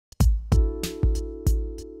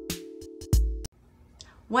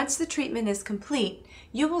Once the treatment is complete,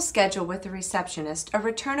 you will schedule with the receptionist a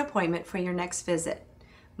return appointment for your next visit.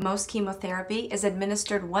 Most chemotherapy is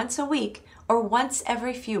administered once a week or once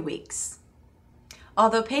every few weeks.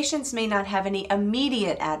 Although patients may not have any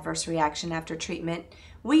immediate adverse reaction after treatment,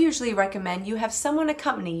 we usually recommend you have someone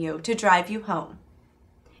accompany you to drive you home.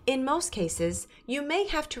 In most cases, you may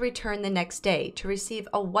have to return the next day to receive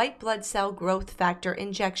a white blood cell growth factor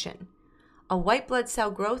injection. A white blood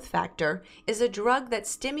cell growth factor is a drug that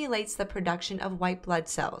stimulates the production of white blood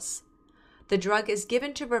cells. The drug is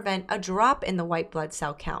given to prevent a drop in the white blood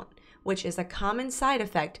cell count, which is a common side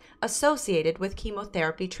effect associated with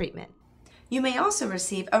chemotherapy treatment. You may also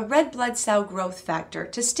receive a red blood cell growth factor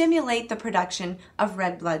to stimulate the production of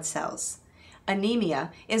red blood cells.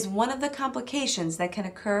 Anemia is one of the complications that can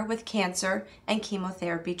occur with cancer and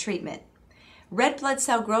chemotherapy treatment. Red blood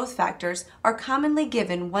cell growth factors are commonly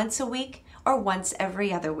given once a week or once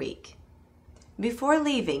every other week. Before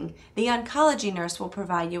leaving, the oncology nurse will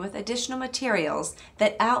provide you with additional materials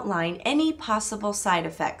that outline any possible side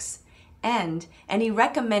effects and any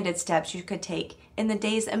recommended steps you could take in the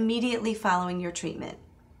days immediately following your treatment.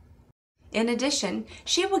 In addition,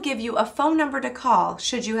 she will give you a phone number to call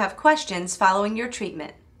should you have questions following your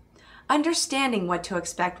treatment. Understanding what to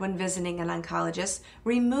expect when visiting an oncologist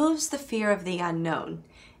removes the fear of the unknown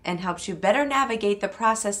and helps you better navigate the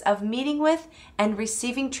process of meeting with and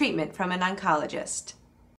receiving treatment from an oncologist.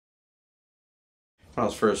 When I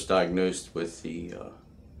was first diagnosed with the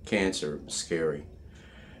cancer, it was scary.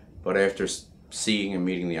 But after seeing and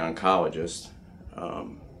meeting the oncologist,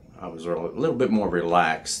 I was a little bit more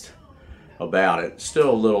relaxed about it. Still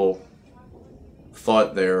a little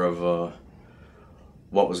thought there of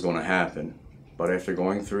what was going to happen. But after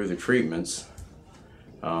going through the treatments,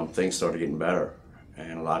 things started getting better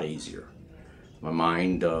and a lot easier. My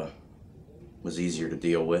mind was easier to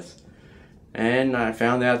deal with, and I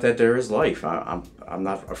found out that there is life. I'm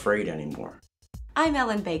not afraid anymore. I'm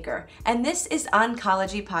Ellen Baker, and this is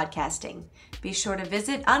Oncology Podcasting. Be sure to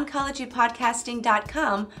visit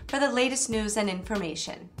oncologypodcasting.com for the latest news and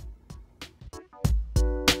information.